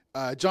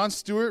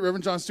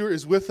Reverend John Stewart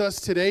is with us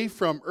today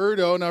from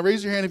Erdo. Now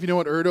raise your hand if you know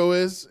what Erdo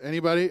is.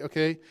 Anybody?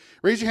 Okay.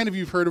 Raise your hand if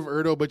you've heard of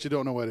Erdo, but you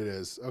don't know what it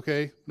is.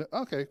 Okay?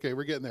 Okay,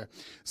 we're getting there.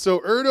 So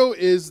Erdo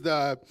is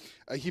the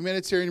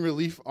humanitarian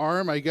relief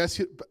arm. I guess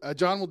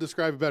John will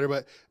describe it better,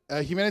 but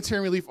a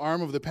humanitarian relief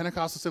arm of the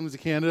Pentecostal Assemblies of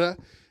Canada.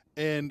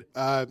 And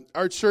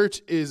our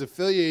church is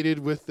affiliated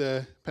with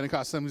the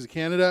Pentecostal Assemblies of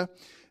Canada.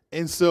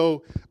 And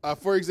so,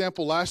 for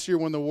example, last year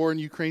when the war in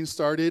Ukraine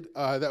started,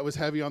 that was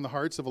heavy on the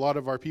hearts of a lot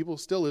of our people,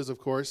 still is, of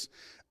course.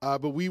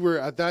 But we were,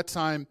 at that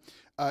time,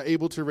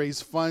 able to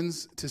raise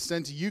funds to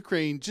send to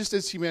Ukraine just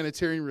as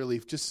humanitarian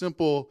relief, just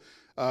simple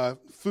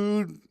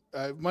food,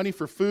 money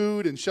for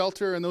food and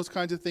shelter and those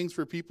kinds of things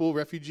for people,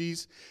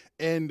 refugees.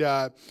 And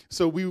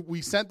so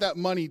we sent that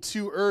money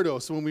to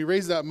Erdo. So when we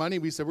raised that money,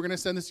 we said, we're going to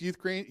send this to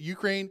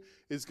Ukraine.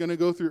 It's going to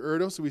go through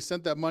Erdo. So we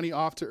sent that money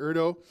off to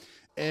Erdo.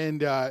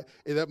 And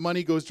that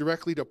money goes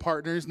directly to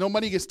partners. No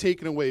money gets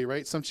taken away,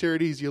 right? Some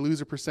charities, you lose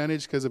a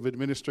percentage because of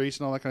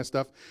administration, all that kind of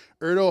stuff.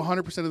 Erdo,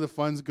 100% of the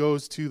funds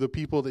goes to the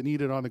people that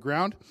need it on the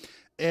ground.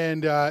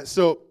 And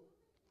so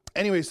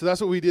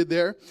that's what we did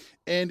there.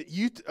 And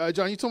you,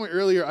 John, you told me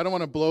earlier, I don't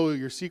want to blow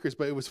your secrets,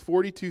 but it was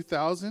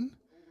 $42,000?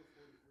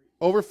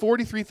 Over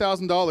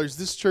 $43,000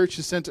 this church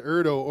has sent to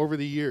Erdo over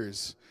the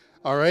years.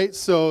 All right?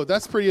 So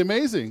that's pretty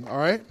amazing, all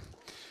right?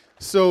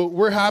 So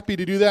we're happy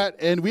to do that,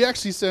 and we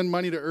actually send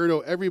money to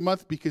Erdo every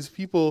month because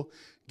people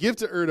give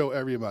to Erdo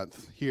every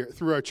month here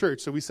through our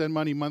church. So we send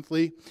money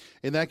monthly,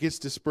 and that gets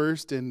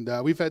dispersed, and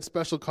we've had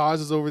special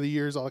causes over the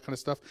years, all that kind of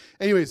stuff.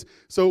 Anyways,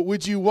 so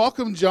would you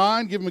welcome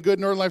John, give him a good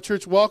Northern Life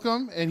Church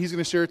welcome, and he's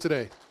going to share it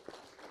today.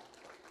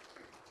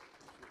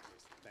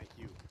 Thank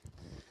you.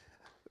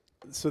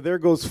 So there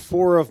goes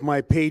 4 of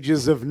my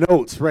pages of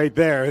notes right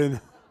there, and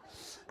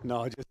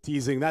no, just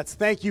teasing.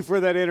 Thank you for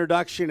that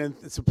introduction, and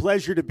it's a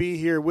pleasure to be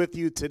here with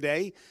you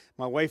today.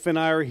 My wife and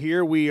I are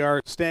here. We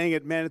are staying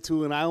at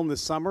Manitoulin Island this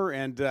summer,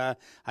 and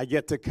I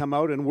get to come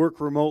out and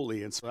work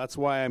remotely, and so that's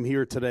why I'm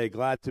here today.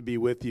 Glad to be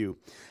with you.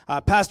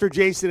 Pastor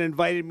Jason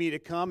invited me to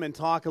come and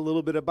talk a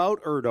little bit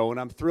about Erdo, and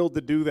I'm thrilled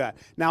to do that.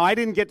 Now, I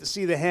didn't get to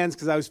see the hands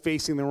because I was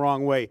facing the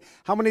wrong way.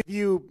 How many of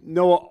you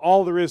know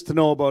all there is to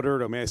know about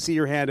Erdo? May I see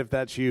your hand if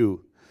that's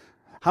you?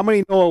 How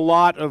many know a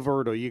lot of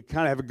Erdo? You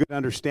kind of have a good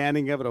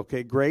understanding of it.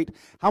 Okay, great.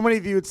 How many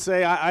of you would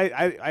say,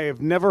 I have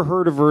never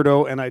heard of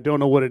Erdo and I don't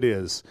know what it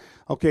is?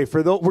 Okay,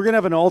 we're going to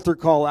have an altar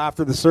call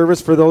after the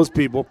service for those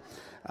people.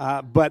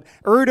 But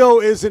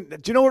Erdo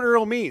isn't, do you know what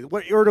Erdo means?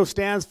 What Erdo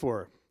stands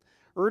for?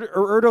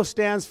 Erdo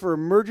stands for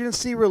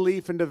Emergency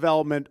Relief and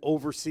Development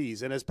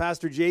Overseas. And as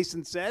Pastor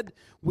Jason said,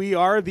 we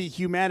are the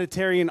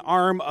humanitarian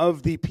arm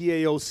of the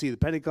PAOC, the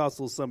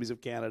Pentecostal Assemblies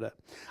of Canada.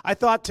 I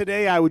thought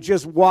today I would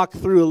just walk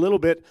through a little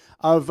bit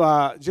of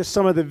just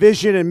some of the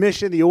vision and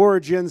mission, the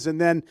origins,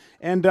 and then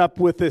end up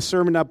with this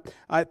sermon up.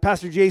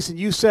 Pastor Jason,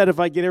 you said if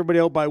I get everybody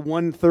out by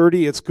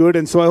 1:30, it's good.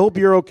 And so I hope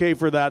you're okay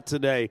for that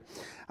today.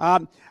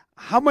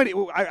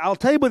 I'll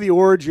tell you about the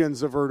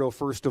origins of Erdo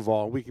first of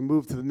all. We can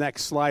move to the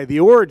next slide. The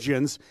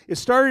origins, it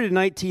started in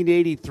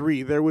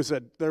 1983. There was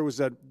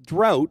a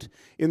drought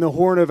in the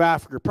Horn of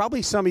Africa.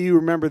 Probably some of you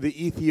remember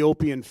the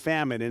Ethiopian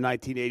famine in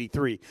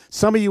 1983.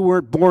 Some of you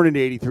weren't born in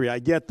 83, I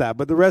get that,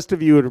 but the rest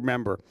of you would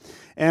remember.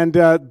 And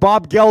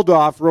Bob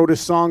Geldof wrote a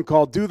song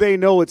called Do They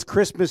Know It's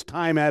Christmas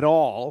Time at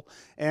All?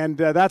 And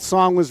that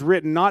song was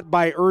written not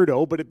by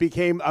Erdo, but it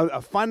became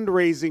a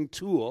fundraising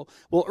tool.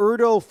 Well,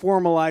 Erdo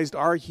formalized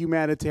our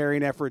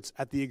humanitarian efforts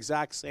at the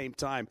exact same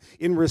time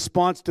in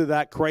response to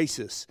that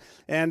crisis.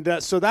 And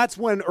so that's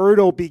when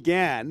Erdo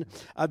began.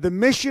 The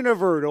mission of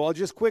Erdo, I'll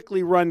just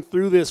quickly run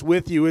through this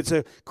with you. It's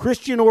a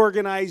Christian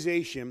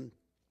organization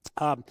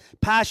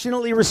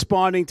passionately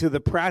responding to the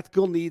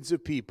practical needs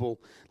of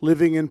people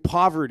living in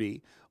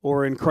poverty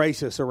or in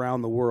crisis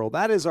around the world.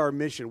 That is our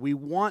mission. We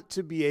want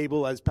to be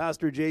able, as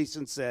Pastor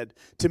Jason said,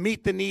 to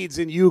meet the needs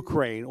in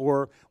Ukraine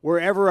or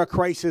wherever a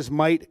crisis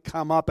might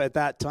come up at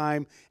that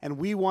time, and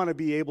we want to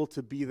be able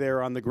to be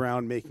there on the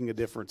ground making a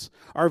difference.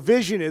 Our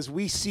vision is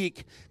we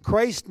seek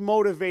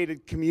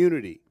Christ-motivated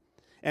community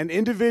and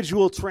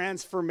individual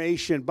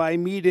transformation by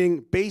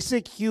meeting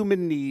basic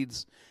human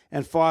needs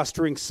and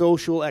fostering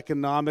social,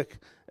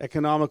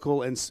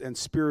 economical, and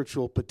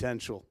spiritual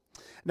potential.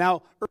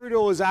 Now,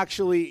 Erdo is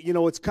actually,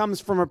 it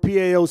comes from our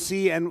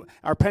PAOC and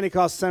our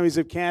Pentecostal Assemblies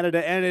of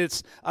Canada, and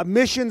it's a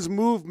missions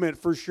movement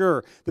for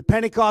sure. The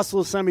Pentecostal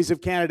Assemblies of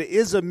Canada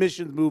is a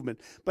missions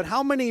movement. But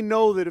how many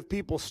know that if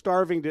people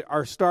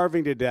are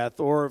starving to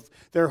death, or if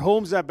their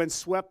homes have been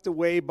swept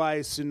away by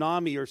a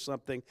tsunami or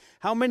something,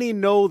 how many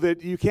know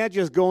that you can't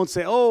just go and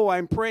say, oh,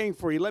 I'm praying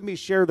for you, let me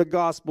share the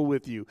gospel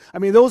with you? I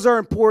mean, those are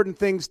important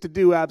things to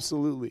do,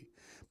 absolutely.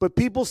 But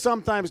people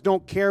sometimes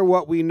don't care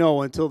what we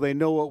know until they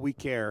know what we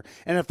care.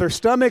 And if their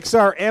stomachs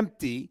are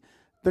empty,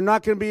 they're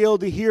not going to be able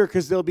to hear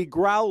because they'll be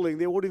growling.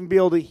 They won't even be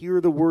able to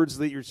hear the words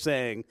that you're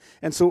saying.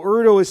 And so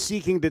Erdo is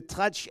seeking to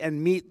touch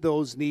and meet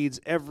those needs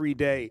every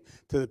day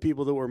to the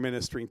people that we're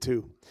ministering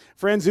to.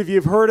 Friends, if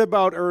you've heard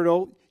about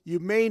Erdo, you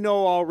may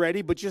know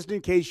already, but just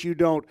in case you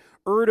don't,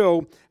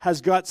 Erdo has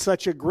got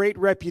such a great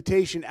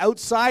reputation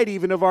outside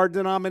even of our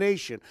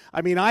denomination.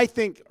 I mean, I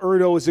think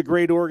Erdo is a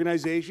great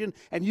organization,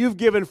 and you've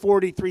given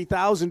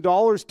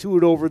 $43,000 to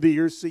it over the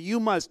years, so you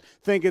must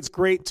think it's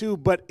great too,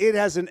 but it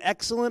has an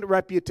excellent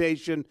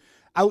reputation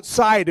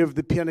outside of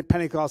the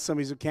Pentecostal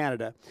Assemblies of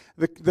Canada.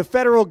 The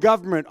federal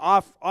government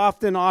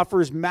often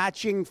offers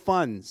matching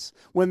funds.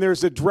 When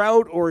there's a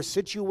drought or a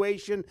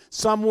situation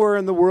somewhere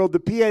in the world, the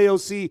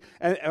PAOC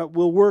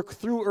will work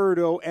through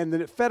Erdo, and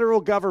the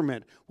federal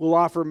government will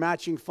offer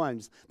matching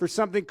funds. There's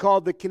something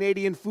called the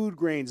Canadian Food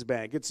Grains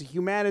Bank. It's a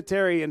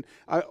humanitarian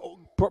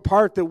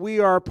part that we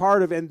are a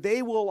part of, and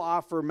they will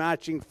offer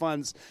matching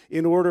funds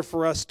in order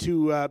for us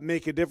to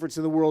make a difference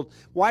in the world.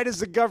 Why does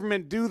the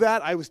government do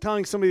that? I was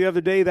telling somebody the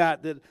other day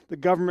that the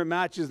government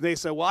matches, and they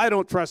said, well, I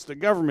don't trust the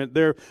government.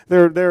 They're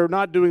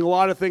not doing a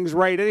lot of things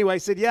right anyway. I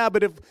said, yeah,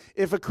 but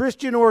if a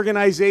Christian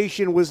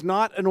organization was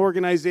not an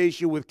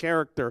organization with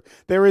character,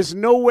 there is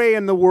no way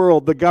in the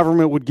world the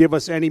government would give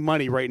us any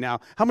money right now.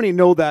 How many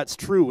know that's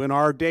true in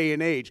our day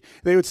and age?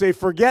 They would say,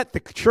 forget the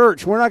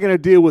church. We're not going to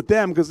deal with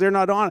them because they're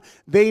not on.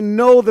 They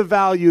know the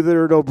value that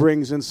Erdo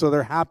brings, and so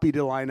they're happy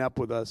to line up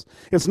with us.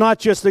 It's not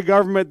just the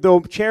government,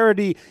 though.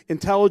 Charity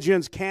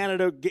Intelligence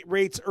Canada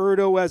rates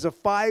Erdo as a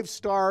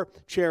 5-star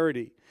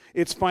charity.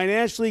 It's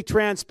financially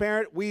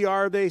transparent. We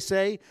are, they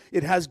say.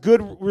 It has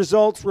good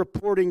results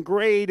reporting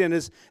grade,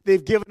 and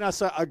they've given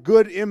us a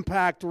good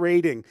impact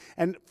rating.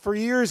 And for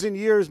years and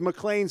years,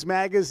 Maclean's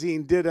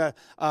magazine did a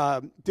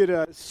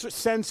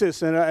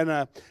census and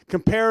a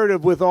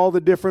comparative with all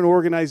the different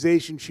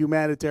organizations,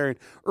 humanitarian.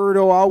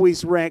 Erdo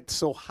always ranked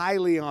so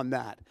highly on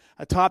that.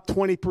 A top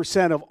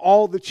 20% of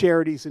all the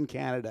charities in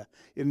Canada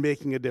in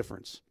making a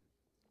difference.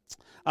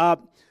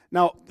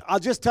 Now, I'll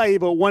just tell you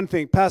about one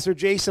thing. Pastor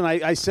Jason,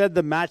 I said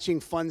the matching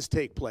funds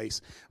take place.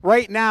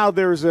 Right now,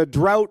 there's a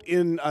drought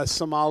in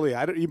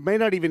Somalia. You may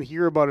not even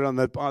hear about it on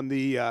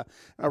the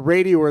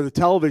radio or the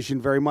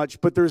television very much,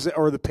 but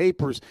or the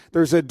papers.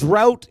 There's a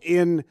drought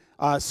in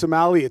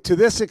Somalia. To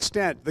this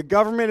extent, the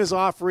government is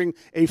offering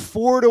a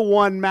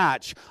 4-to-1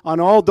 match on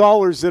all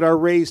dollars that are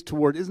raised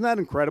toward. Isn't that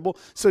incredible?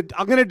 So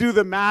I'm going to do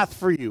the math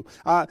for you.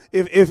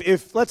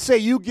 If let's say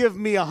you give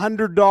me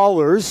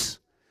 $100.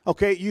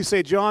 Okay, you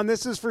say, John,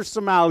 this is for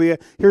Somalia.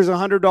 Here's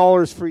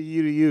 $100 for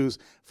you to use.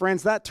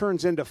 Friends, that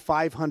turns into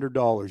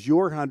 $500.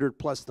 Your 100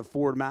 plus the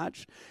Ford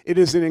match. It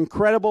is an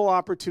incredible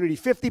opportunity.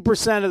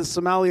 50% of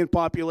the Somalian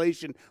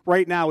population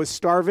right now is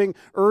starving.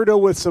 Erdo,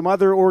 with some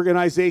other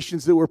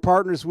organizations that we're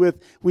partners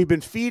with, we've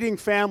been feeding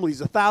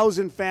families,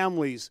 1,000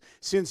 families,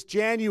 since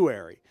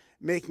January,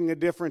 making a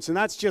difference. And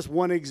that's just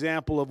one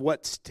example of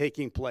what's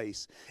taking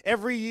place.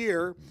 Every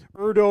year,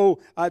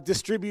 Erdo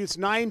distributes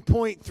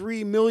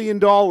 $9.3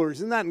 million.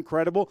 Isn't that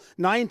incredible?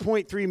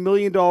 $9.3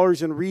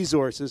 million in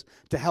resources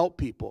to help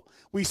people.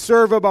 We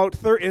serve about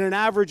in an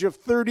average of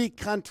 30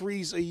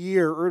 countries a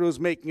year. Erdo's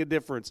making a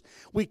difference.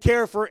 We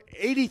care for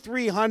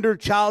 8,300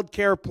 Child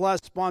Care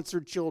Plus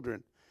sponsored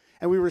children,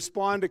 and we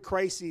respond to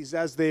crises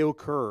as they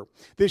occur.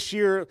 This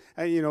year,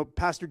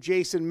 Pastor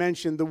Jason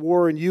mentioned the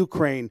war in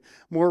Ukraine.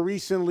 More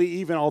recently,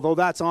 even, although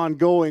that's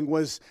ongoing,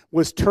 was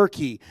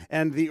Turkey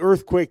and the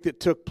earthquake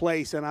that took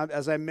place, and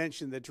as I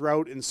mentioned, the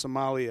drought in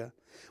Somalia.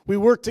 We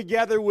work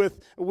together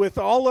with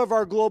all of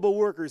our global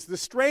workers. The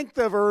strength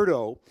of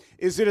Erdo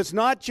is that it's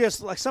not just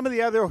like some of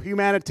the other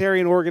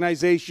humanitarian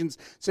organizations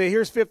say,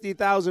 here's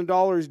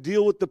 $50,000,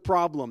 deal with the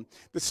problem.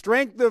 The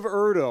strength of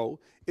Erdo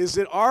is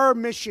that our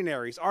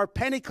missionaries, our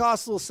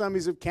Pentecostal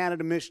Assemblies of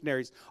Canada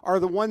missionaries, are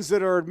the ones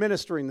that are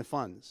administering the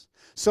funds.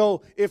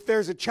 So if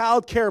there's a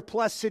Child Care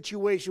Plus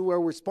situation where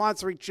we're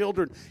sponsoring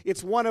children,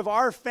 it's one of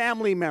our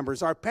family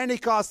members, our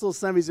Pentecostal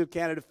Assemblies of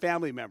Canada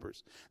family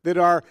members, that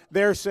are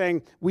there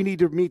saying, we need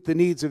to meet the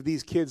needs of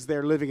these kids.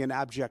 They're living in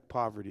abject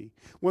poverty.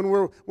 When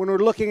we're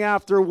looking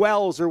after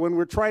wells, or when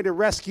we're trying to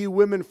rescue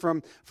women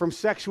from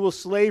sexual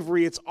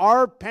slavery, it's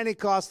our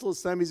Pentecostal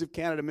Assemblies of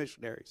Canada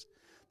missionaries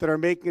that are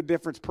making a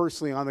difference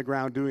personally on the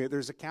ground doing it.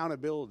 There's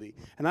accountability.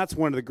 And that's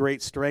one of the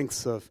great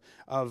strengths of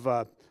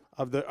Erdo.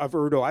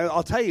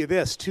 I'll tell you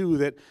this, too,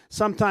 that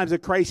sometimes a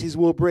crisis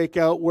will break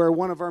out where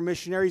one of our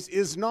missionaries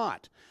is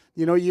not.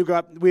 We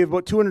have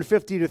about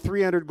 250 to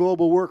 300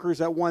 global workers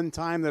at one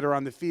time that are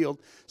on the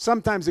field.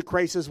 Sometimes a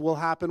crisis will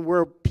happen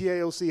where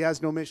PAOC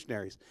has no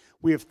missionaries.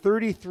 We have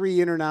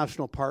 33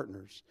 international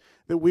partners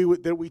that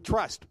we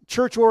trust.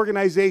 Church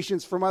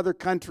organizations from other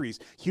countries,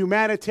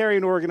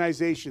 humanitarian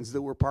organizations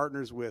that we're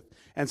partners with.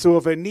 And so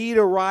if a need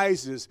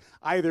arises,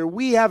 either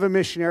we have a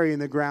missionary in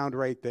the ground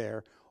right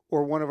there,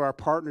 or one of our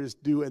partners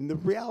do. And the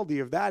reality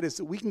of that is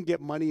that we can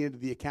get money into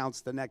the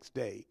accounts the next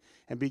day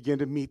and begin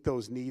to meet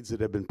those needs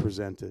that have been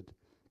presented.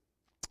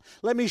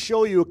 Let me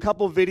show you a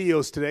couple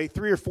videos today,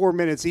 3 or 4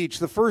 minutes each.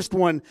 The first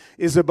one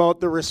is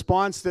about the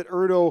response that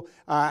Erdo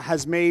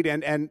has made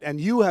and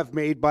you have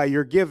made by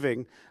your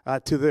giving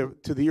to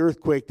the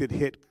earthquake that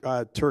hit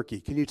Turkey.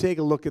 Can you take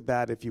a look at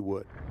that if you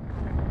would?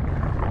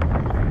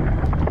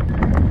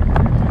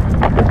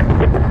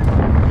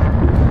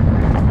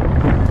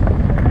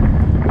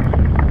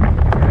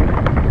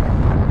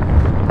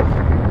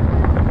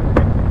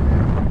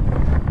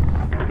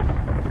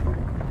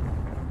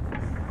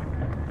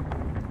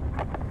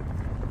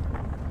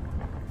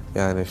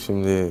 Yani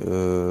şimdi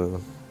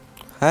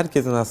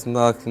herkesin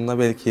aslında aklında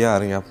belki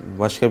yarın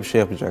başka bir şey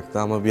yapacaktı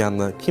ama bir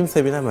anda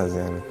kimse bilemez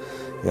yani.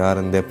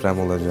 Yarın deprem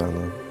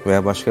olacağını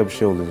veya başka bir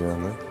şey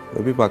olacağını.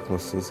 Ve bir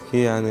bakmışsınız ki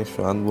yani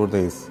şu an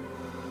buradayız.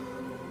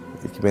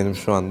 Belki benim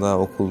şu anda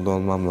okulda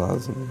olmam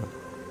lazımdı.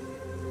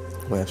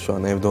 Veya şu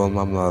an evde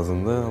olmam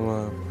lazımdı ama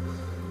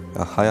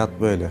ya hayat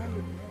böyle.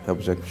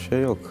 Yapacak bir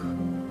şey yok.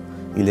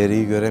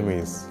 İleriyi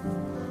göremeyiz.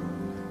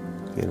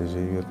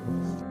 Geleceği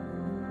göremeyiz.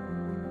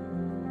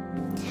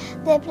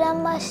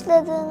 Deprem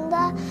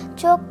başladığında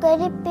çok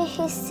garip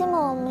bir hissim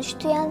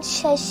olmuştu. Yani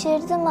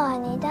şaşırdım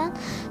aniden.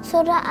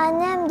 Sonra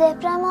annem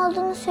deprem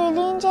olduğunu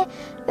söyleyince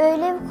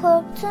öyle bir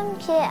korktum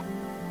ki.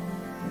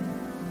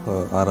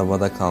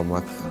 Arabada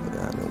kalmak,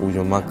 yani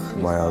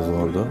uyumak bayağı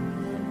zordu.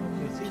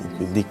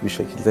 Çünkü dik bir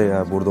şekilde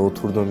ya burada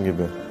oturduğum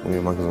gibi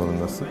uyumak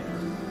zorundasın.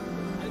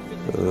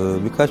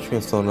 Birkaç gün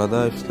sonra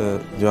da işte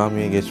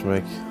camiye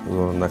geçmek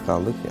zorunda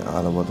kaldık. Yani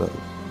arabada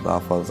daha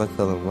fazla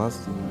kalınmaz.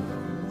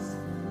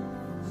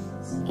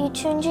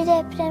 3.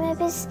 depreme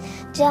biz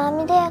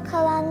camide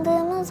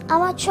yakalandığımız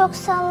ama çok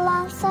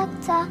sallansak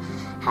da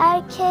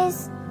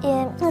herkes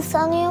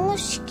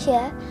sanıyormuş ki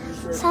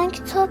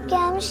sanki top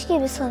gelmiş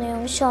gibi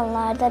sanıyormuş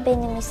onlar da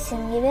benim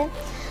isim gibi.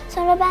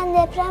 Sonra ben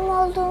deprem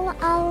olduğunu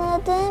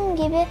anladığım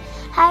gibi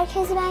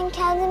ben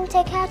kendim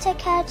teker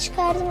teker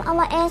çıkardım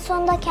ama en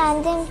sonunda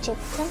kendim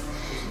çıktım.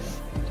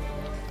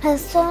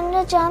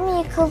 Sonra cami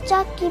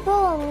yıkılacak gibi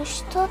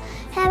olmuştu.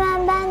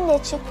 Hemen ben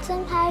de çıktım.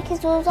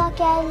 Herkesi uzak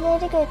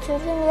yerlere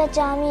götürdüm ve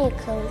cami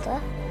yıkıldı.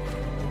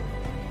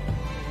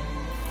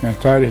 Yani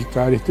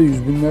tarihte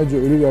yüz binlerce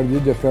ölü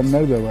verdiği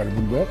depremler de var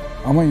burada.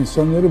 Ama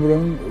insanları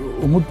buranın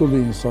umut dolu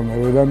insanlar.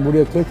 Ve ben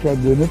buraya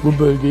tekrar dönüp bu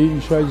bölgeyi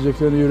inşa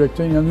edeceklerine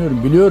yürekten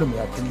inanıyorum. Biliyorum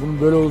zaten.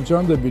 Bunun böyle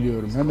olacağını da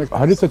biliyorum. Hem de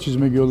harita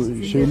çizmek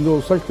şeyinde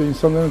olsak da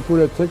insanların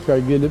buraya tekrar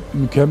gelip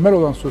mükemmel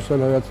olan sosyal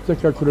hayatı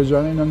tekrar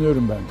kuracağına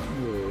inanıyorum ben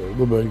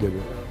bu bölgede.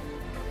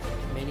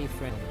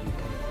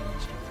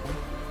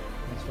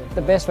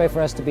 The best way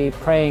for us to be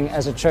praying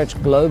as a church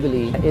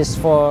globally is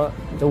for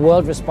the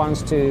world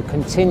response to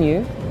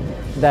continue,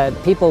 that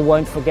people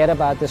won't forget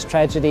about this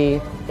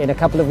tragedy in a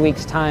couple of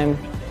weeks' time.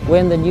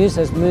 When the news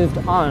has moved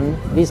on,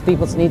 these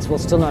people's needs will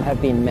still not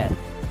have been met.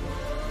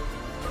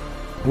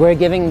 We're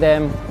giving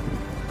them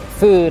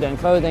food and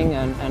clothing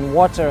and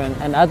water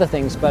and other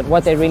things, but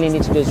what they really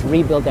need to do is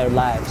rebuild their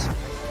lives.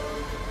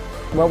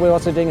 What we're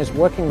also doing is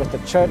working with the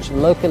church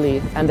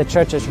locally, and the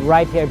church is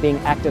right here being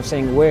active,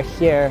 saying we're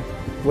here,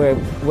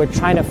 we're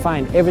trying to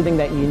find everything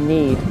that you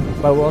need,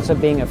 but we're also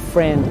being a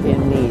friend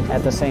in need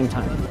at the same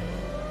time.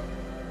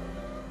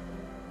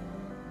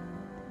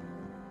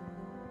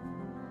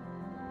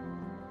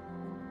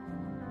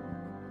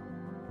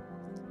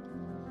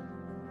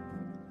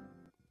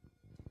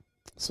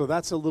 So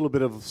that's a little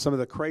bit of some of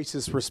the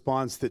crisis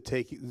response that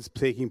is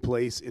taking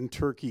place in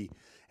Turkey.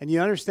 And you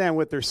understand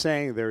what they're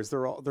saying there is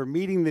they're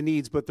meeting the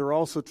needs, but they're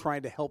also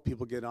trying to help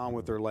people get on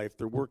with their life.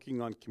 They're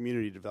working on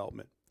community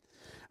development.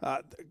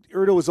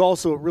 Erdo is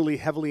also really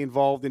heavily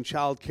involved in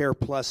Child Care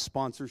Plus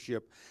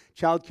sponsorship.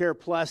 Child Care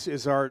Plus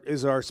is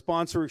our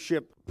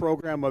sponsorship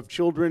program of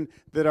children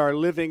that are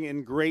living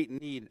in great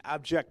need,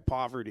 abject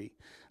poverty.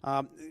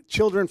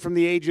 Children from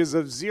the ages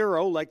of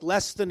 0, like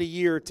less than a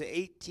year, to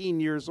 18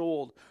 years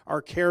old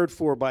are cared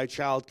for by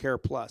Child Care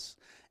Plus.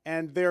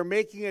 And they're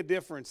making a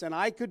difference. And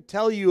I could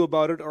tell you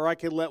about it, or I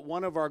could let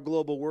one of our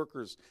global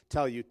workers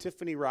tell you.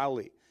 Tiffany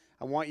Rowley,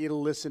 I want you to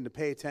listen, to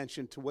pay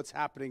attention to what's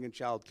happening in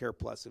Child Care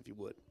Plus, if you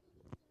would.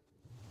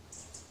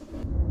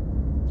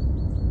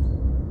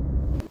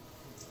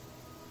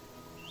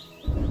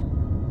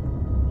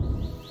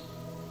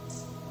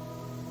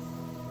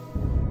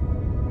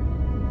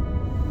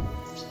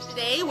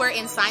 Today we're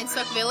in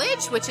Sainsuk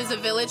Village, which is a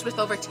village with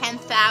over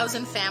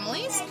 10,000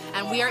 families,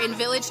 and we are in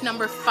village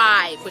number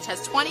 5, which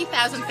has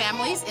 20,000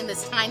 families in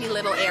this tiny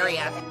little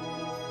area.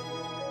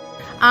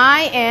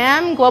 I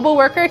am global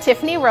worker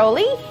Tiffany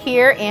Rowley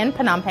here in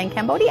Phnom Penh,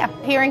 Cambodia.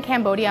 Here in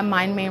Cambodia,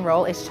 my main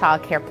role is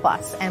Child Care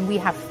Plus, and we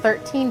have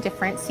 13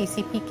 different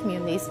CCP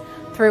communities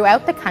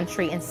throughout the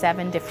country in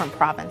 7 different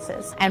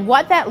provinces. And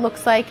what that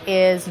looks like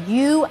is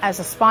you as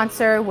a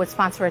sponsor would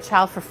sponsor a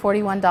child for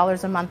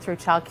 $41 a month through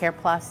Child Care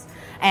Plus.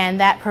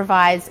 And that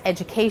provides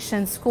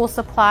education, school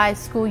supplies,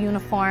 school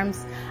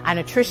uniforms, a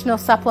nutritional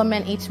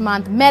supplement each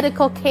month,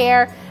 medical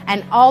care,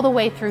 and all the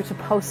way through to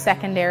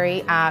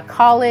post-secondary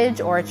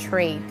college or a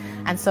trade.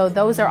 And so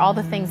those are all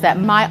the things that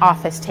my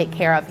office take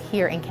care of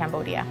here in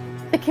Cambodia.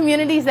 The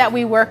communities that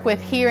we work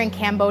with here in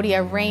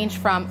Cambodia range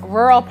from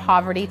rural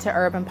poverty to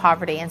urban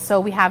poverty. And so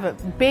we have a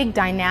big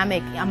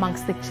dynamic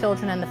amongst the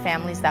children and the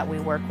families that we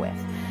work with.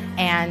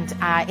 And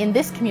in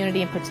this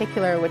community in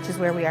particular, which is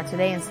where we are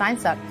today in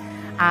Sainsuk,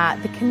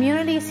 the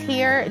communities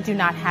here do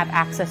not have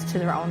access to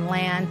their own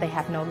land. They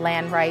have no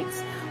land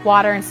rights.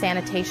 Water and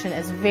sanitation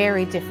is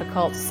very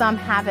difficult. Some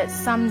have it,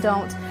 some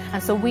don't.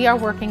 And so we are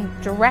working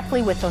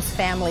directly with those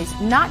families,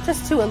 not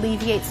just to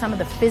alleviate some of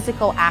the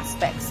physical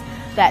aspects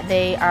that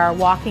they are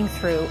walking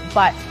through,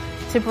 but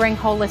to bring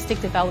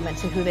holistic development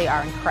to who they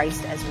are in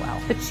Christ as well.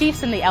 The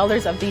chiefs and the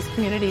elders of these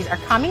communities are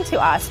coming to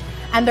us,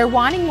 and they're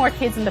wanting more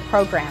kids in the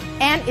program.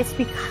 And it's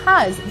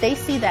because they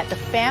see that the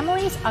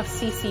families of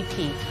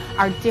CCP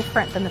are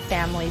different than the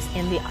families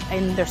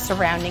in their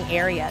surrounding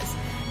areas.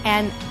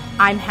 And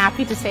I'm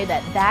happy to say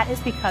that that is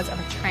because of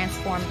a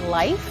transformed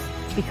life,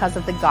 because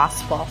of the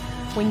gospel.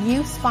 When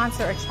you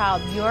sponsor a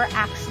child, you're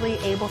actually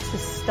able to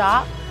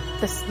stop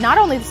not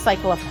only the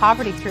cycle of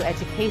poverty through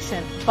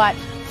education, but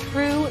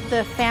through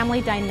the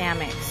family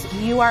dynamics.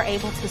 You are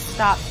able to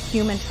stop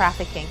human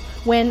trafficking.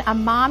 When a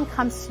mom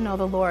comes to know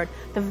the Lord,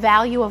 the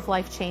value of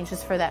life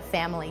changes for that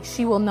family.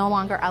 She will no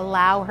longer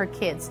allow her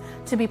kids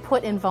to be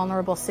put in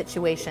vulnerable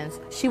situations.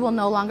 She will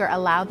no longer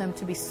allow them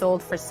to be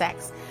sold for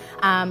sex.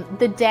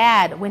 The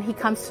dad, when he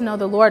comes to know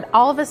the Lord,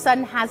 all of a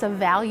sudden has a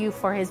value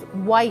for his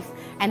wife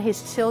and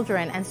his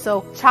children. And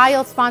so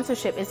child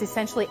sponsorship is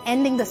essentially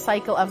ending the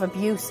cycle of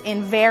abuse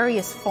in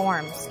various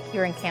forms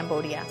here in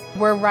Cambodia.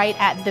 We're right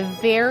at the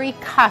very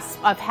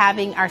cusp of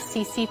having our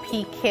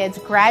CCP kids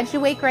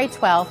graduate grade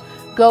 12,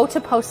 go to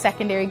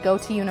post-secondary, go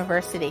to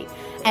university.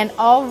 And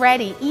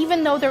already,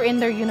 even though they're in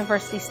their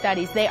university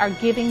studies, they are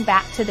giving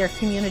back to their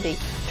community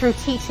through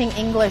teaching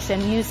English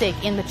and music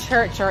in the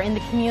church or in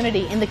the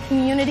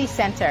community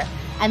center.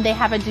 And they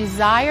have a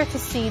desire to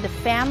see the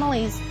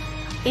families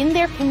in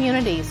their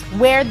communities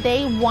where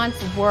they once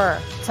were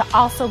to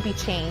also be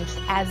changed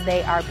as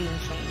they are being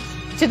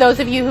changed. To those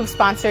of you who've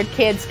sponsored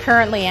kids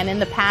currently and in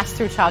the past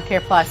through Child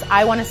Care Plus,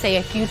 I want to say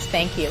a huge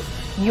thank you.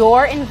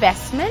 Your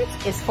investment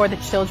is for the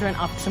children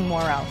of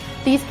tomorrow.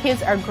 These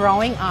kids are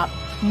growing up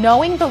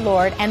knowing the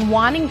Lord and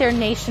wanting their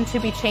nation to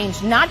be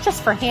changed, not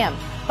just for Him,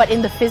 but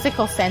in the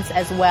physical sense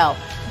as well.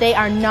 They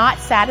are not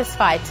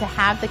satisfied to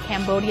have the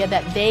Cambodia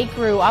that they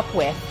grew up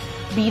with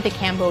be the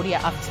Cambodia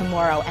of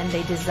tomorrow, and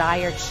they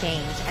desire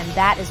change, and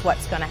that is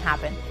what's going to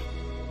happen.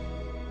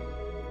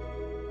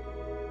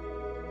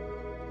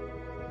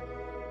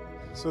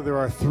 So there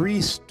are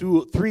three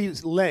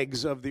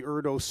legs of the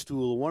Erdo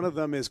stool. One of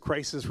them is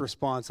crisis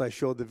response. I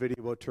showed the video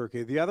about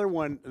Turkey.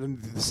 The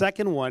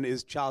second one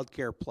is Child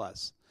Care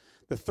Plus.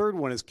 The third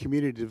one is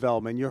community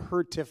development. You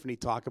heard Tiffany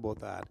talk about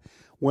that.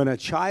 When a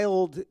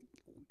child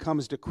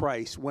comes to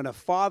Christ, when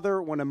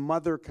a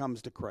mother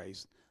comes to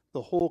Christ,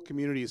 the whole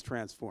community is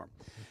transformed.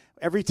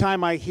 Every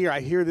time I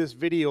hear this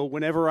video,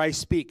 whenever I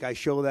speak, I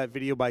show that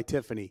video by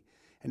Tiffany.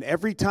 And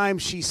every time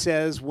she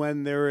says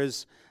when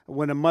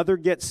a mother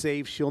gets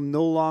saved, she'll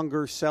no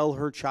longer sell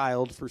her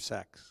child for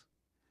sex.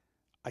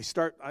 I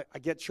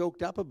get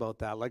choked up about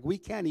that. Like, we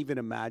can't even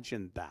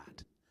imagine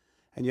that.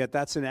 And yet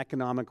that's an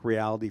economic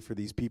reality for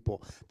these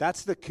people.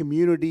 That's the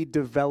community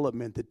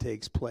development that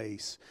takes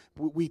place.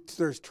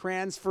 There's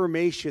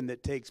transformation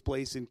that takes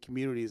place in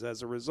communities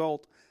as a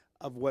result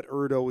of what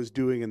Erdo is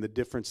doing and the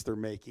difference they're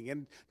making.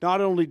 And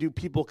not only do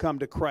people come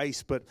to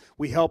Christ, but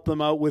we help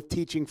them out with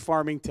teaching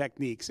farming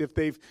techniques.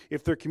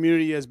 If their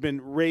community has been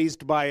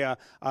razed by a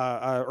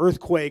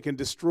earthquake and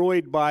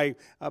destroyed by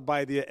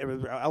the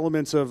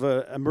elements of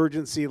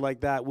emergency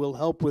like that, we'll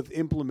help with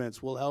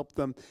implements. We'll help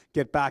them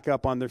get back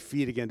up on their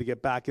feet again, to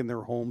get back in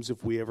their homes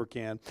if we ever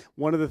can.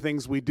 One of the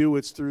things we do,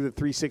 it's through the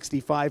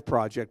 365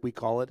 project, we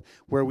call it,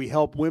 where we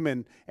help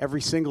women every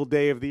single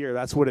day of the year.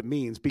 That's what it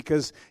means,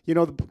 because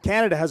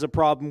Canada has a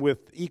problem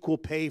with equal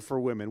pay for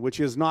women, which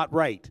is not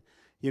right.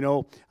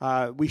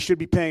 We should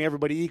be paying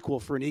everybody equal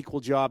for an equal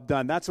job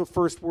done. That's a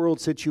first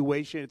world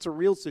situation. It's a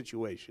real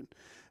situation.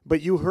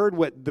 But you heard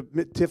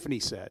what Tiffany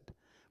said.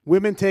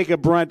 Women take a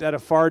brunt at a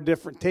far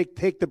different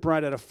take the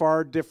brunt at a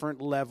far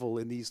different level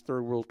in these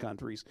third world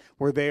countries,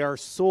 where they are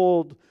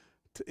sold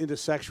into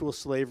sexual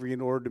slavery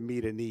in order to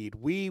meet a need.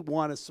 We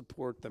want to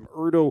support them.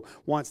 Erdo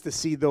wants to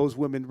see those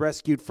women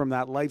rescued from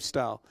that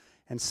lifestyle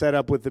and set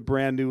up with a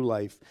brand new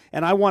life.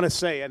 And I want to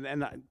say,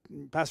 and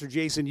Pastor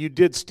Jason, you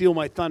did steal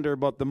my thunder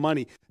about the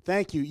money.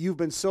 Thank you. You've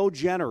been so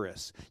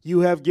generous. You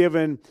have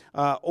given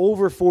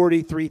over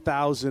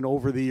 $43,000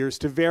 over the years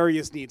to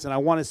various needs. And I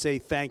want to say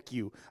thank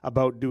you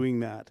about doing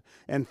that.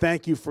 And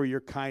thank you for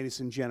your kindness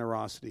and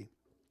generosity.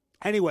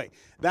 Anyway,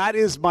 that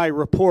is my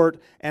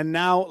report, and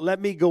now let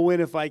me go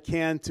in, if I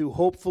can, to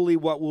hopefully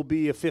what will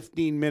be a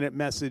 15-minute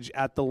message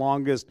at the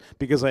longest,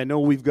 because I know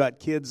we've got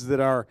kids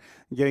that are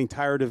getting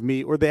tired of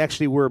me, or they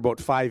actually were about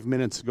 5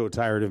 minutes ago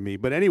tired of me.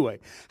 But anyway,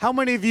 how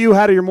many of you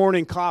had your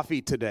morning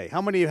coffee today?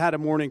 How many of you had a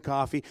morning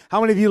coffee?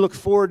 How many of you look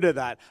forward to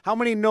that? How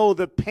many know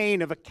the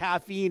pain of a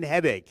caffeine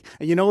headache?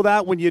 And you know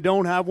that when you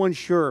don't have one?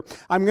 Sure.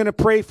 I'm going to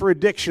pray for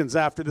addictions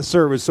after the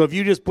service, so if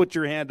you just put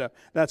your hand up,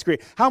 that's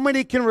great. How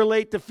many can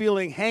relate to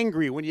feeling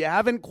hangry when you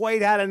haven't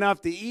quite had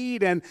enough to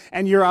eat and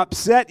you're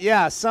upset?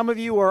 Yeah, some of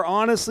you are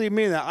honestly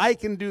meaning that. I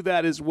can do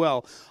that as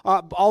well.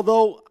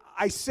 Although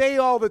I say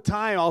all the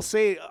time, I'll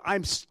say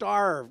I'm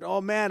starved.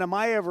 Oh man, am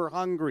I ever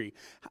hungry?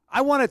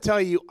 I want to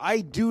tell you, I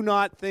do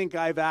not think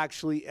I've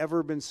actually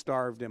ever been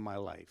starved in my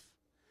life.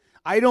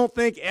 I don't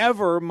think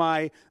ever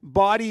my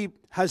body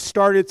has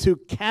started to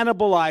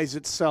cannibalize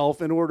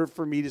itself in order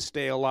for me to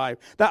stay alive.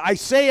 That I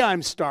say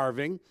I'm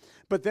starving,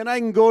 but then I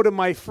can go to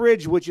my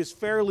fridge, which is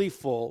fairly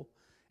full,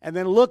 and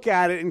then look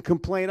at it and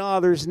complain, oh,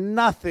 there's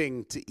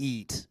nothing to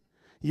eat.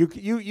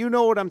 You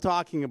know what I'm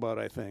talking about,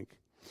 I think.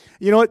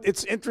 You know,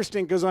 it's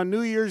interesting because on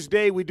New Year's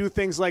Day, we do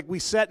things like we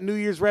set New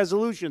Year's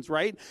resolutions,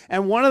 right?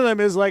 And one of them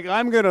is like,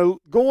 I'm going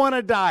to go on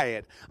a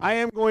diet. I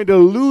am going to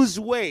lose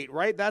weight,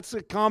 right? That's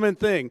a common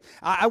thing.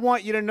 I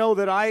want you to know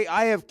that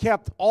I have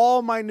kept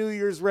all my New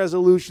Year's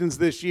resolutions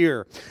this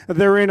year.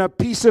 They're in a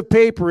piece of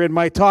paper in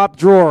my top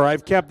drawer.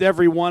 I've kept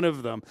every one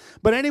of them.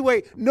 But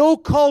anyway, no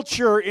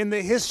culture in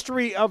the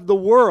history of the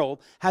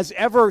world has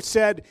ever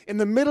said, in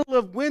the middle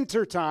of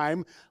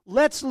wintertime,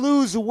 let's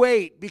lose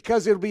weight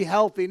because it'll be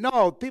healthy.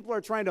 No, people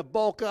are trying to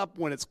bulk up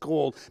when it's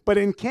cold. But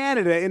in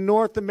Canada, in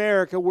North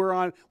America,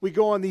 we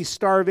go on these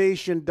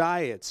starvation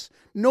diets.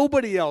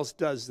 Nobody else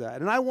does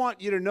that. And I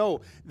want you to know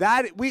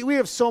that we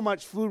have so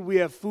much food, we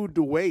have food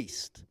to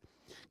waste.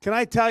 Can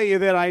I tell you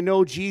that I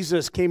know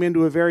Jesus came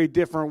into a very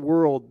different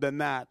world than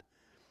that?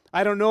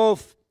 I don't know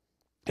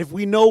if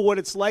we know what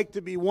it's like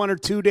to be 1 or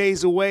 2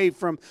 days away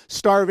from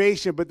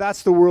starvation, but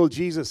that's the world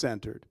Jesus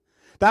entered.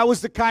 That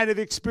was the kind of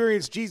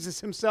experience Jesus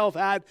himself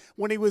had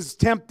when he was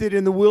tempted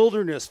in the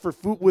wilderness for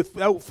food,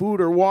 without food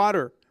or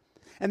water.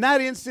 And that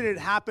incident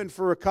happened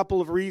for a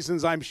couple of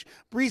reasons.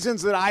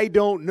 Reasons that I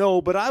don't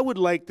know, but I would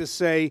like to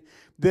say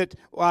that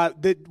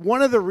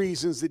one of the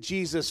reasons that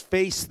Jesus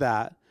faced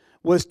that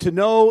was to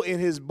know in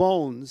his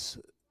bones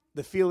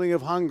the feeling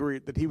of hunger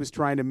that he was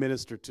trying to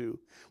minister to.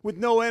 With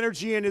no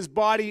energy in his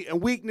body and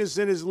weakness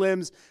in his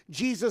limbs,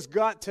 Jesus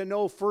got to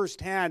know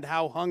firsthand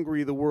how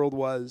hungry the world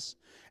was.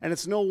 And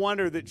it's no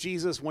wonder that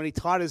Jesus, when he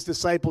taught his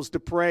disciples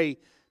to pray,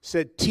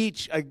 said,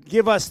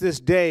 give us this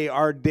day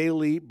our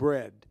daily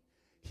bread.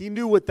 He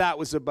knew what that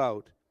was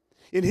about.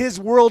 In his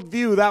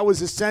worldview, that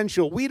was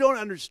essential. We don't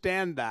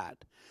understand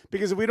that.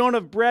 Because if we don't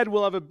have bread,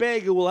 we'll have a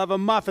bagel, we'll have a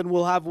muffin,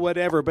 we'll have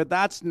whatever. But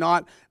that's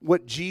not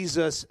what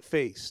Jesus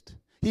faced.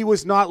 He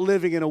was not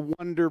living in a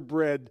wonder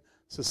bread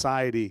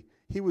society.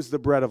 He was the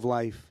bread of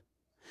life.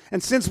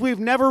 And since we've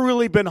never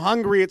really been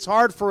hungry, it's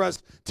hard for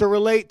us to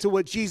relate to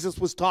what Jesus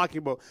was talking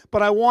about.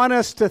 But I want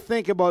us to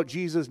think about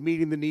Jesus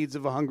meeting the needs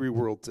of a hungry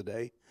world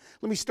today.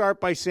 Let me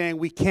start by saying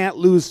we can't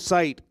lose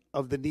sight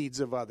of the needs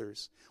of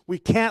others. We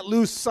can't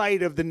lose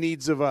sight of the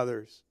needs of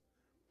others.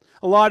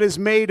 A lot is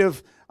made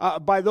of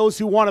by those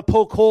who want to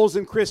poke holes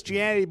in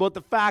Christianity about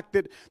the fact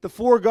that the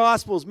four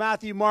Gospels,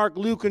 Matthew, Mark,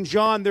 Luke, and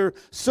John, they're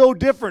so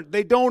different.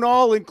 They don't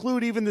all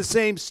include even the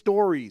same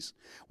stories.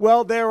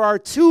 Well, there are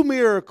two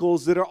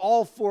miracles that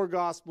all four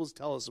Gospels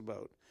tell us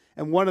about,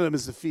 and one of them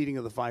is the feeding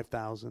of the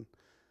 5,000.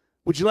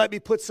 Would you let me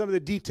put some of the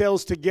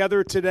details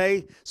together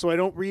today so I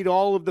don't read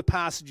all of the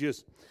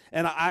passages,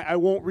 and I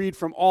won't read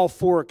from all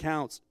four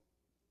accounts,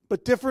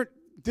 but different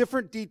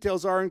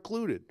details are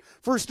included.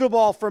 First of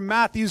all, from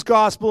Matthew's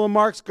gospel and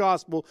Mark's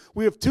gospel,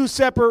 we have two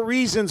separate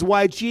reasons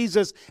why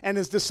Jesus and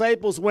his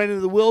disciples went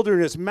into the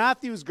wilderness.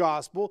 Matthew's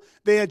gospel,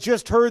 they had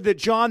just heard that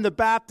John the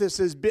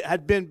Baptist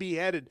had been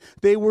beheaded.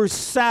 They were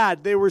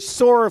sad, they were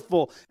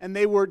sorrowful, and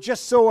they were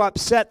just so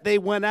upset they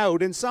went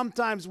out. And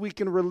sometimes we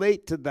can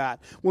relate to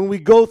that. When we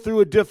go through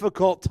a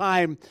difficult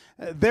time,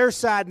 their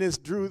sadness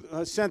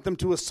sent them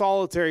to a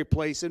solitary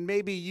place, and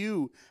maybe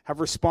you have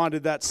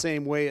responded that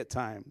same way at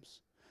times.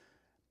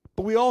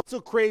 But we also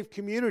crave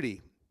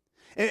community.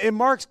 In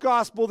Mark's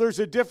gospel, there's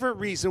a different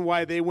reason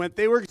why they went.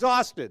 They were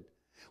exhausted.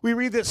 We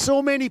read that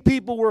so many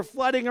people were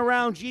flooding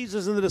around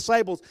Jesus and the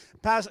disciples.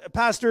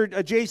 Pastor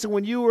Jason,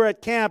 when you were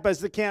at camp as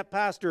the camp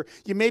pastor,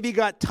 you maybe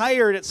got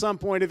tired at some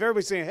point of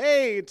everybody saying,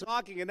 hey, and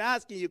talking and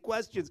asking you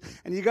questions.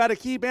 And you got to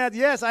keep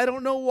asking, yes, I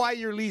don't know why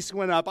your lease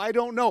went up. I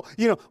don't know.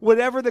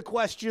 Whatever the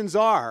questions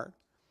are.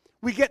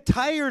 We get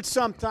tired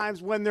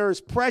sometimes when there's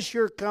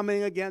pressure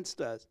coming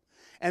against us.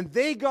 And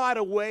they got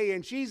away,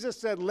 and Jesus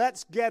said,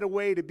 let's get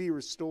away to be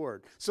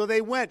restored. So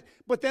they went,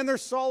 but then their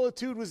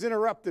solitude was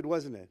interrupted,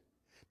 wasn't it?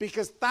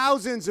 Because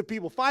thousands of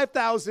people,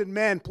 5,000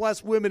 men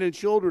plus women and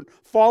children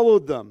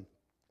followed them,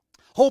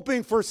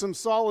 hoping for some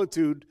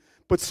solitude,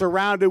 but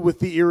surrounded with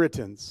the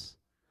irritants.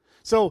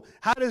 So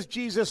how does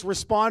Jesus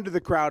respond to the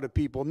crowd of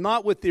people?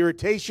 Not with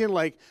irritation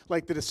like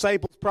the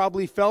disciples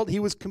probably felt. He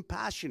was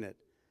compassionate.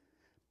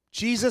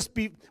 Jesus,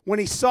 when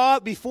he saw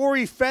it, before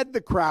he fed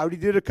the crowd, he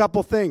did a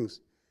couple things.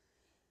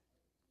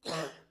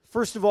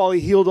 First of all, he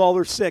healed all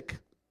their sick.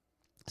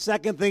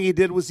 Second thing he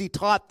did was he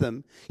taught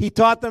them. He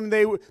taught them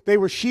they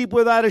were sheep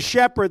without a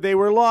shepherd. They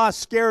were lost,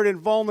 scared, and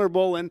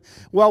vulnerable. And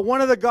while one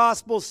of the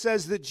Gospels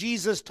says that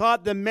Jesus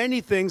taught them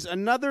many things,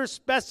 another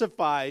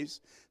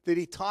specifies that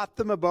he taught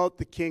them about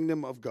the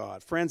kingdom of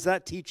God. Friends,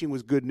 that teaching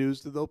was good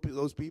news to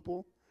those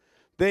people.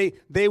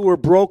 They were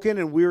broken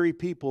and weary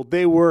people.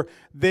 They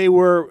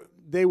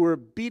were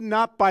beaten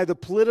up by the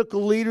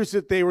political leaders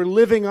that they were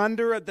living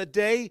under at the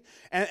day,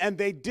 and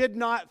they did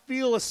not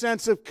feel a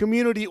sense of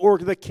community or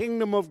the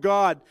kingdom of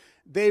God.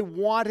 They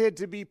wanted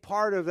to be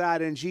part of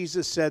that, and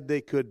Jesus said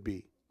they could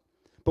be.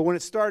 But when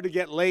it started to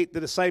get late,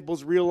 the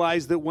disciples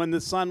realized that when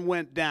the sun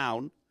went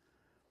down,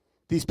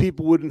 these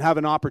people wouldn't have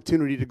an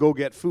opportunity to go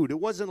get food. It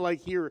wasn't like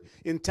here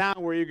in town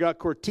where you got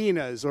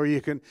Cortinas, or you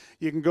can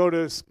go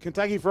to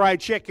Kentucky Fried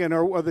Chicken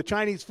or the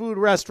Chinese food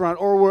restaurant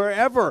or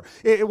wherever.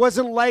 It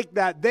wasn't like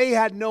that. They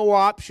had no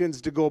options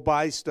to go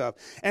buy stuff.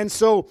 And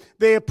so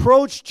they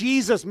approached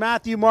Jesus.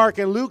 Matthew, Mark,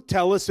 and Luke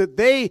tell us that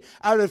they,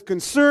 out of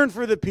concern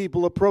for the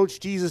people,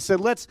 approached Jesus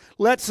and said,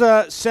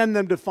 let's send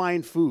them to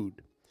find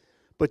food.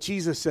 But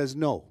Jesus says,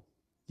 no,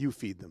 you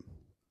feed them.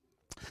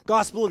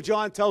 Gospel of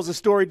John tells the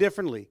story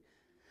differently.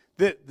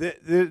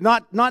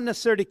 Not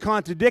necessarily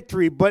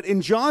contradictory, but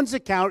in John's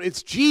account,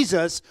 it's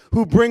Jesus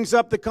who brings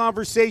up the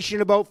conversation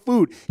about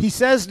food. He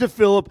says to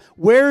Philip,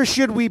 where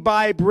should we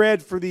buy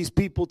bread for these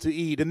people to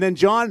eat? And then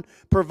John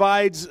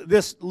provides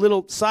this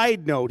little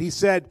side note. He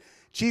said,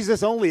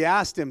 Jesus only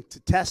asked him to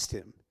test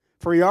him,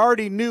 for he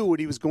already knew what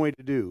he was going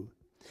to do.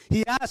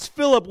 He asked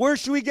Philip, where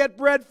should we get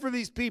bread for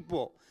these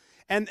people?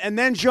 And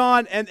then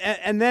John,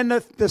 and then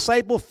the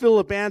disciple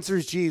Philip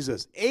answers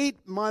Jesus,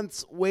 8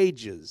 months'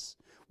 wages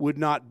would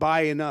not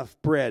buy enough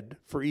bread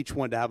for each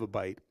one to have a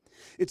bite.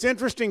 It's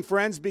interesting,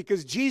 friends,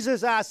 because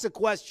Jesus asks a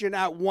question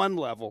at one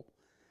level,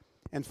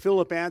 and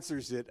Philip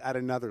answers it at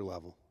another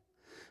level.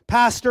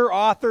 Pastor,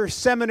 author,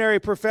 seminary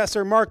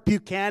professor Mark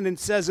Buchanan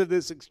says of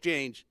this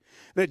exchange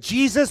that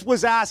Jesus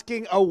was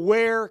asking a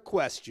where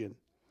question,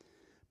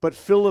 but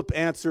Philip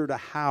answered a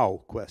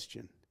how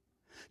question.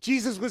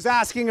 Jesus was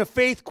asking a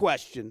faith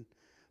question,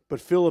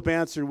 but Philip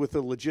answered with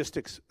a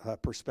logistics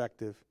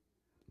perspective.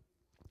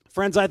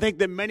 Friends, I think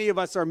that many of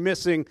us are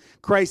missing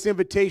Christ's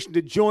invitation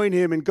to join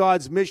him in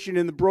God's mission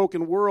in the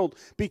broken world,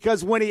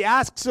 because when he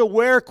asks a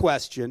where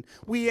question,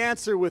 we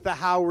answer with a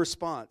how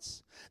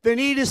response. The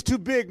need is too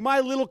big. My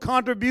little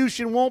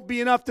contribution won't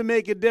be enough to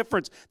make a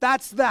difference.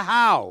 That's the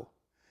how.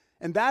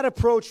 And that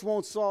approach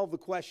won't solve the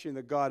question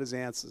that God is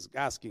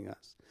asking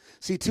us.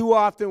 See, too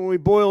often when we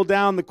boil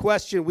down the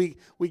question, we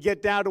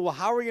get down to, well,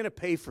 how are we going to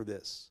pay for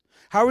this?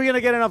 How are we going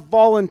to get enough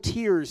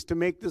volunteers to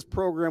make this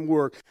program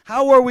work?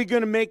 How are we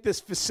going to make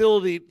this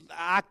facility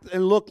act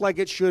and look like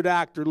it should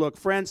act or look?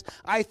 Friends,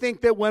 I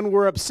think that when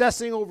we're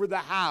obsessing over the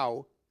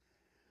how,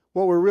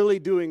 what we're really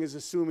doing is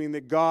assuming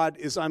that God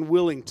is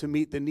unwilling to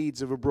meet the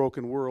needs of a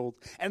broken world.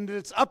 And that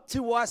it's up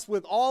to us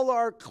with all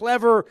our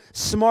clever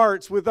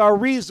smarts, with our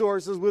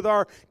resources, with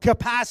our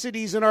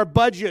capacities and our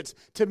budgets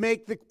to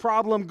make the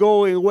problem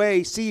go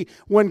away. See,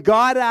 when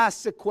God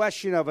asks a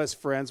question of us,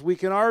 friends, we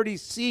can already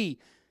see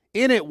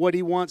in it what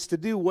he wants to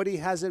do, what he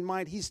has in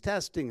mind. He's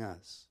testing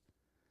us.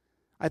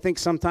 I think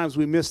sometimes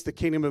we miss the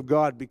kingdom of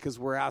God because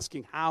we're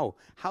asking how.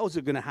 How is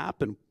it going to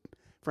happen?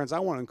 Friends, I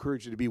want to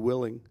encourage you to be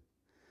willing.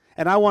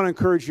 And I want to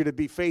encourage you to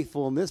be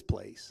faithful in this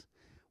place.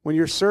 When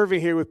you're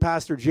serving here with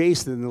Pastor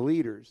Jason and the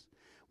leaders,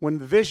 when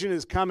the vision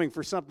is coming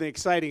for something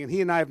exciting, and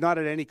he and I have not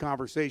had any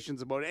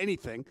conversations about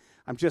anything,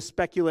 I'm just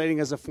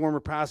speculating as a former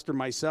pastor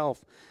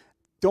myself,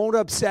 don't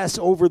obsess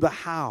over the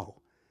how.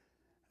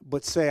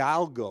 But say,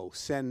 I'll go,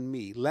 send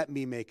me, let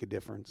me make a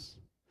difference.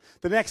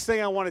 The next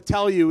thing I want to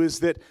tell you is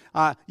that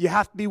you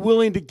have to be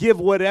willing to give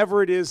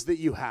whatever it is that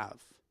you have.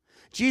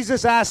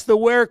 Jesus asked the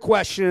where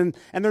question,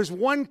 and there's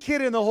one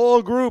kid in the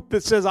whole group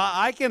that says,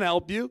 I can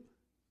help you.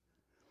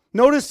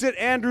 Notice that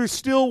Andrew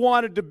still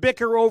wanted to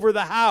bicker over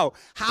the how.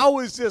 How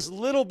is this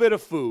little bit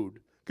of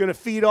food going to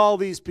feed all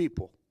these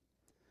people?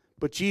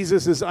 But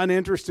Jesus is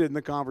uninterested in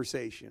the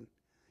conversation.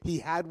 He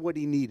had what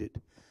he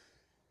needed.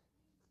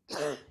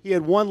 He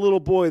had one little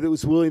boy that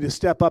was willing to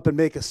step up and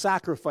make a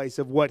sacrifice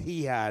of what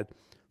he had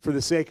for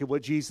the sake of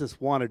what Jesus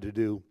wanted to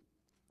do.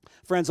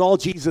 Friends, all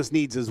Jesus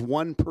needs is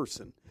one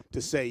person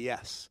to say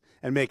yes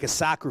and make a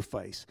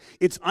sacrifice.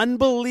 It's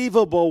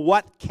unbelievable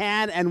what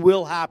can and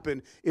will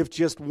happen if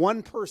just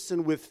one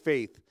person with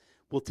faith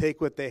will take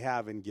what they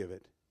have and give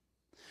it.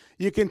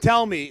 You can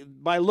tell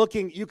by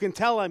looking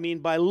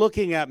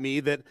at me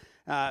that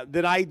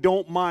I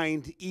don't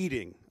mind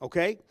eating,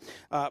 okay?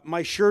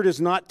 My shirt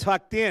is not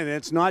tucked in.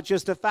 It's not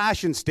just a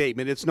fashion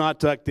statement. It's not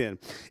tucked in.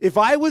 If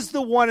I was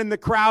the one in the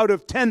crowd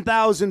of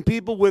 10,000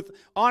 people with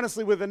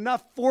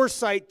enough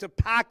foresight to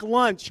pack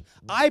lunch,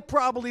 I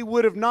probably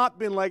would have not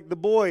been like the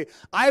boy.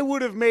 I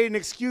would have made an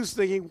excuse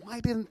thinking, why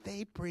didn't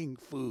they bring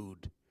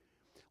food?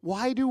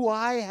 Why do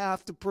I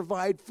have to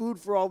provide food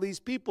for all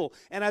these people?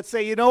 And I'd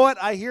say, you know what?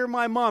 I hear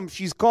my mom.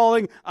 She's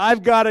calling.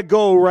 I've got to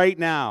go right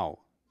now.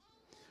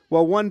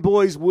 Well, one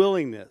boy's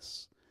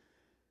willingness,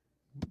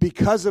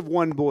 because of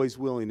one boy's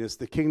willingness,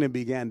 the kingdom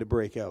began to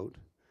break out.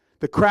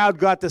 The crowd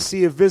got to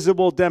see a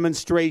visible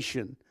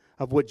demonstration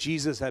of what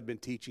Jesus had been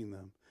teaching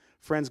them.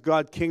 Friends,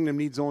 God's kingdom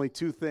needs only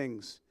two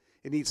things.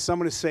 It needs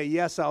someone to say,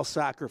 yes, I'll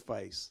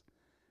sacrifice.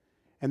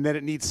 And then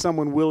it needs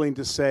someone willing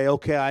to say,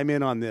 okay, I'm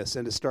in on this,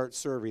 and to start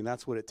serving.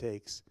 That's what it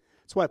takes.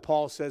 That's why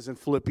Paul says in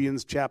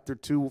Philippians chapter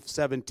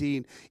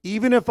 2:17,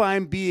 even if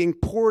I'm being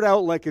poured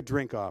out like a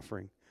drink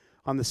offering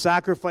on the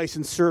sacrifice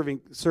and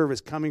service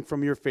coming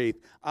from your faith,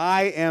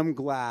 I am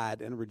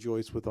glad and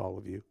rejoice with all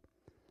of you.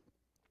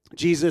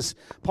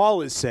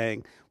 Paul is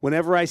saying,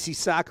 whenever I see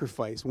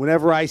sacrifice,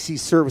 whenever I see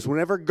service,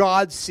 whenever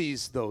God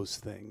sees those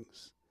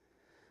things,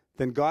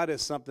 then God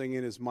has something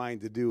in his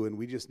mind to do, and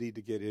we just need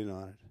to get in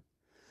on it.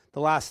 The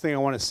last thing I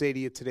want to say to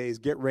you today is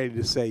get ready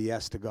to say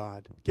yes to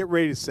God. Get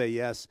ready to say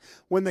yes.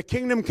 When the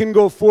kingdom can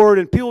go forward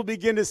and people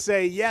begin to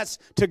say yes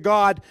to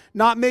God,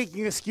 not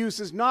making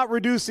excuses, not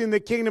reducing the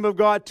kingdom of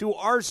God to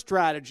our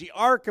strategy,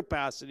 our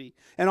capacity,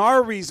 and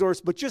our resource,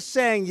 but just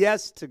saying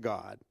yes to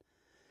God.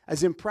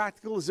 As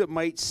impractical as it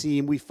might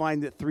seem, we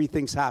find that three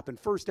things happen.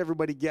 First,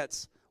 everybody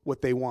gets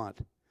what they want.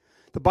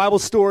 The Bible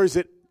stories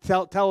that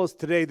tell us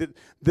today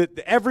that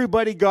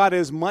everybody got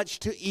as much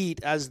to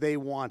eat as they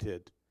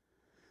wanted.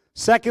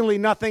 Secondly,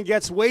 nothing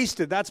gets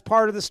wasted. That's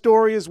part of the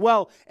story as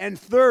well. And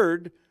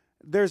third,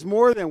 there's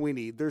more than we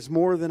need. There's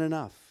more than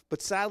enough.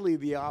 But sadly,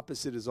 the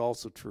opposite is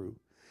also true.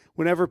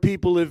 Whenever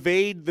people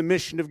evade the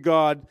mission of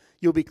God,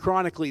 you'll be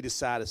chronically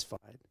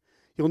dissatisfied.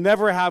 You'll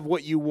never have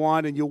what you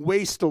want, and you'll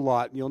waste a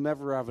lot, and you'll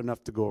never have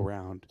enough to go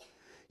around.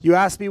 You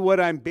ask me what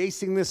I'm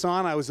basing this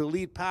on. I was a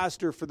lead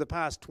pastor for the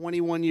past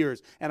 21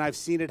 years, and I've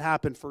seen it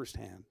happen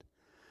firsthand.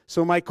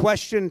 So my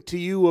question to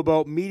you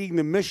about meeting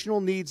the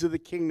missional needs of the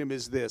kingdom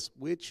is this: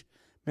 which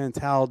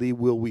mentality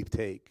will we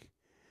take?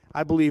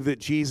 I believe that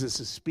Jesus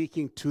is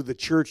speaking to the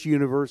church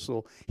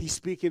universal. He's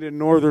speaking to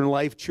Northern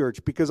Life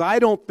Church, because I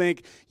don't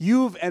think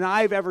you've and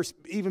I've ever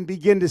even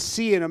begin to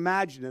see and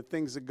imagine the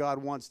things that God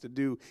wants to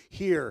do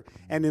here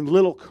and in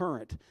Little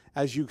Current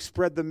as you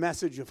spread the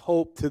message of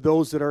hope to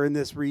those that are in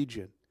this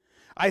region.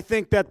 I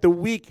think that the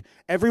week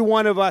every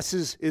one of us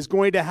is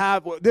going to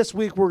have, this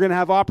week we're going to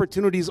have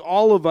opportunities,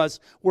 all of us,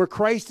 where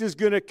Christ is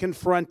going to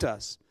confront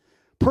us.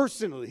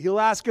 Personally, he'll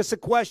ask us a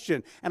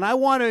question. And I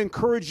want to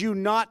encourage you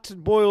not to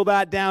boil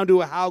that down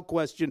to a how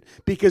question,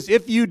 because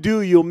if you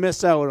do, you'll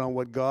miss out on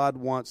what God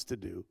wants to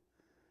do.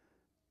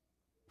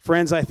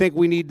 Friends, I think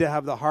we need to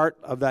have the heart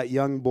of that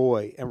young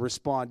boy and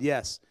respond,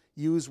 yes,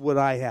 use what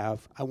I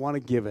have. I want to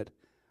give it.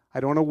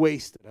 I don't want to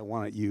waste it. I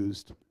want it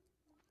used.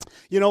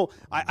 You know,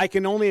 I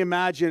can only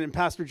imagine, and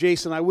Pastor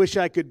Jason, I wish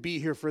I could be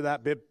here for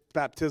that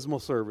baptismal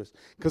service,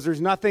 because there's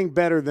nothing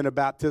better than a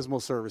baptismal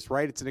service,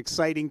 right? It's an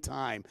exciting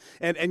time.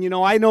 And you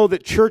know, I know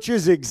that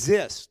churches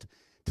exist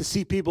to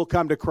see people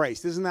come to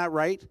Christ. Isn't that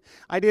right?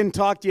 I didn't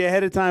talk to you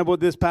ahead of time about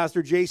this,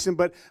 Pastor Jason,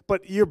 but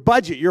your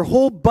budget, your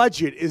whole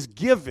budget is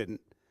given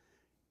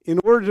in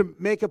order to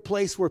make a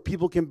place where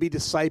people can be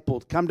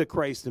discipled, come to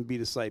Christ and be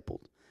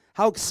discipled.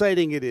 How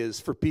exciting it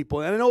is for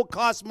people. And I know it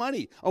costs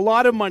money, a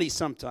lot of money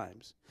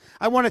sometimes.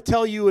 I want to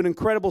tell you an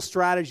incredible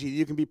strategy that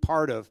you can be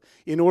part of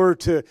in order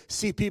to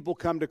see people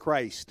come to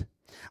Christ.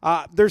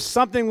 There's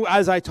something,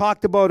 as I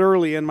talked about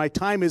earlier, and my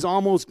time is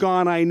almost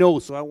gone, I know,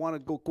 so I want to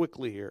go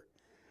quickly here.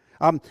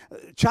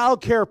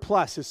 Child Care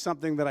Plus is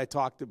something that I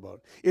talked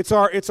about. It's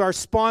our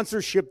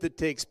sponsorship that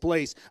takes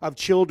place of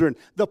children.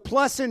 The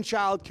plus in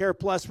Child Care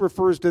Plus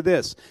refers to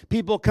this.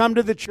 People come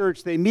to the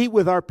church, they meet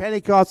with our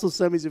Pentecostal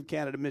Assemblies of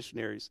Canada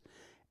missionaries,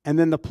 and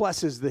then the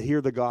plus is to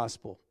hear the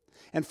gospel.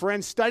 And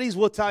friends, studies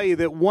will tell you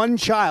that when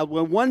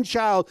one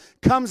child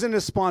comes in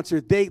as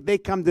sponsored, they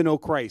come to know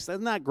Christ.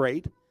 Isn't that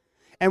great?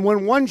 And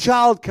when one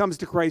child comes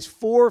to Christ,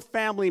 4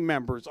 family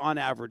members on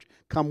average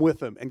come with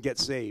them and get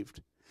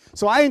saved.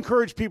 So I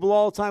encourage people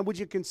all the time, would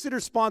you consider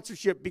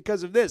sponsorship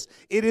because of this?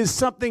 It is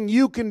something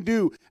you can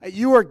do.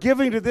 You are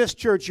giving to this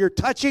church. You're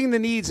touching the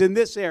needs in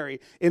this area,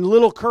 in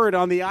Little Current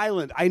on the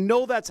island. I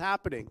know that's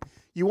happening.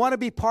 You want to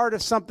be part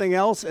of something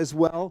else as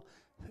well?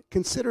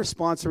 Consider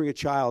sponsoring a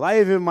child. I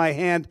have in my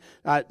hands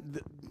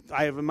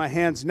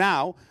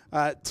now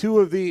 2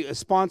 of the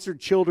sponsored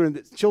children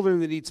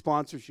that need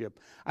sponsorship.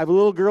 I have a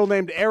little girl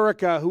named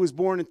Erica who was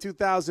born in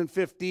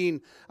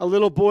 2015, a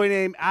little boy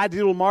named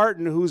Adil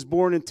Martin who was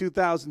born in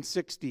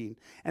 2016.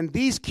 And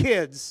these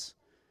kids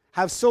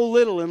have so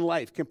little in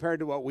life compared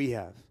to what we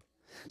have.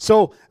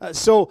 So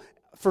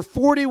for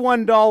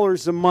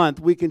 $41 a month,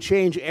 we can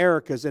change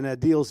Erica's and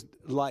Adil's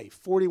life.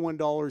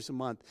 $41 a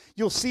month.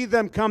 You'll see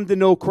them come to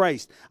know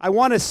Christ. I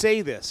want to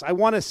say this,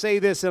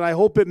 and I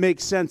hope it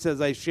makes sense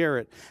as I share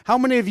it. How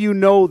many of you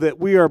know that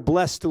we are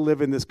blessed to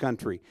live in this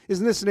country?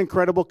 Isn't this an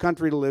incredible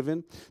country to live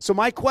in? So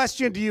my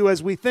question to you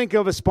as we think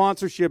of a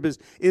sponsorship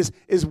is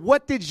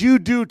what did you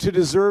do to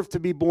deserve to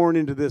be born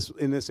in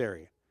this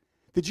area?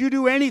 Did you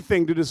do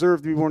anything to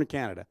deserve to be born in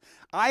Canada?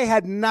 I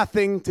had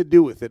nothing to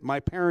do with it. My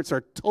parents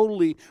are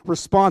totally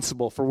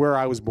responsible for where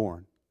I was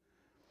born.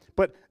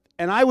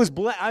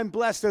 I'm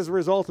blessed as a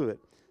result of it.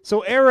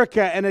 So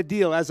Erica and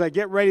Adil, as I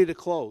get ready to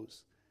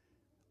close,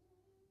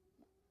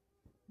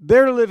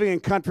 they're living in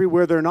a country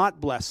where they're not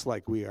blessed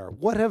like we are.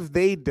 What have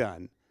they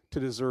done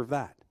to deserve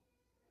that?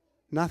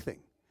 Nothing.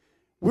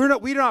 We're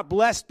not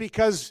blessed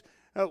because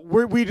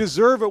we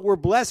deserve it. We're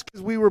blessed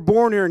because we were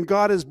born here and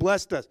God has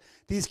blessed us.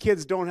 These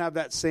kids don't have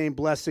that same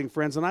blessing,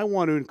 friends, and I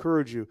want to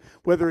encourage you,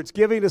 whether it's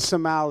giving to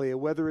Somalia,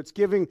 whether it's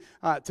giving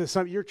to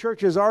some, your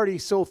church is already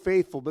so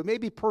faithful, but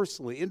maybe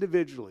personally,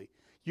 individually,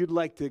 you'd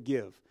like to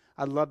give.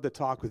 I'd love to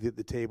talk with you at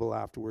the table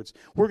afterwards.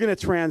 We're going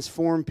to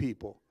transform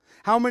people.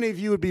 How many of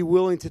you would be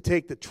willing to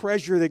take the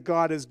treasure that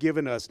God has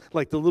given us,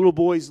 like the little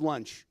boy's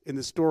lunch in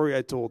the story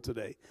I told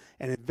today,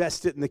 and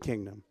invest it in the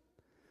kingdom?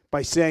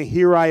 By saying,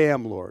 here I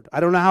am, Lord. I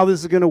don't know how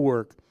this is going to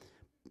work,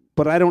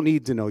 but I don't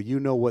need to know. You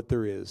know what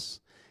there is.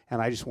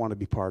 and I just want to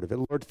be part of it.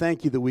 Lord,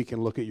 thank you that we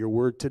can look at your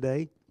word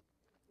today.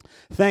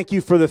 Thank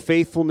you for the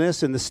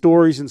faithfulness and the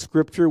stories in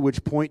Scripture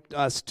which point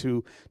us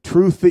to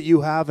truth that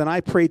you have. And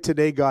I pray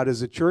today, God,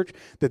 as a church,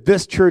 that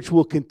this church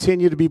will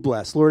continue to be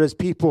blessed. Lord, as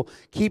people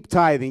keep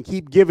tithing,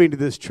 keep giving to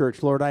this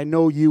church, Lord, I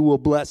know you will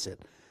bless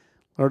it.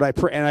 Lord, I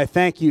pray, and I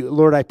thank you.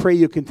 Lord, I pray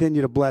you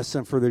continue to bless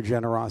them for their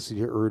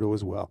generosity to Erdo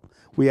as well.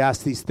 We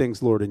ask these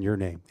things, Lord, in your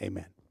name.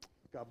 Amen.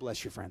 God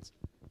bless you, friends.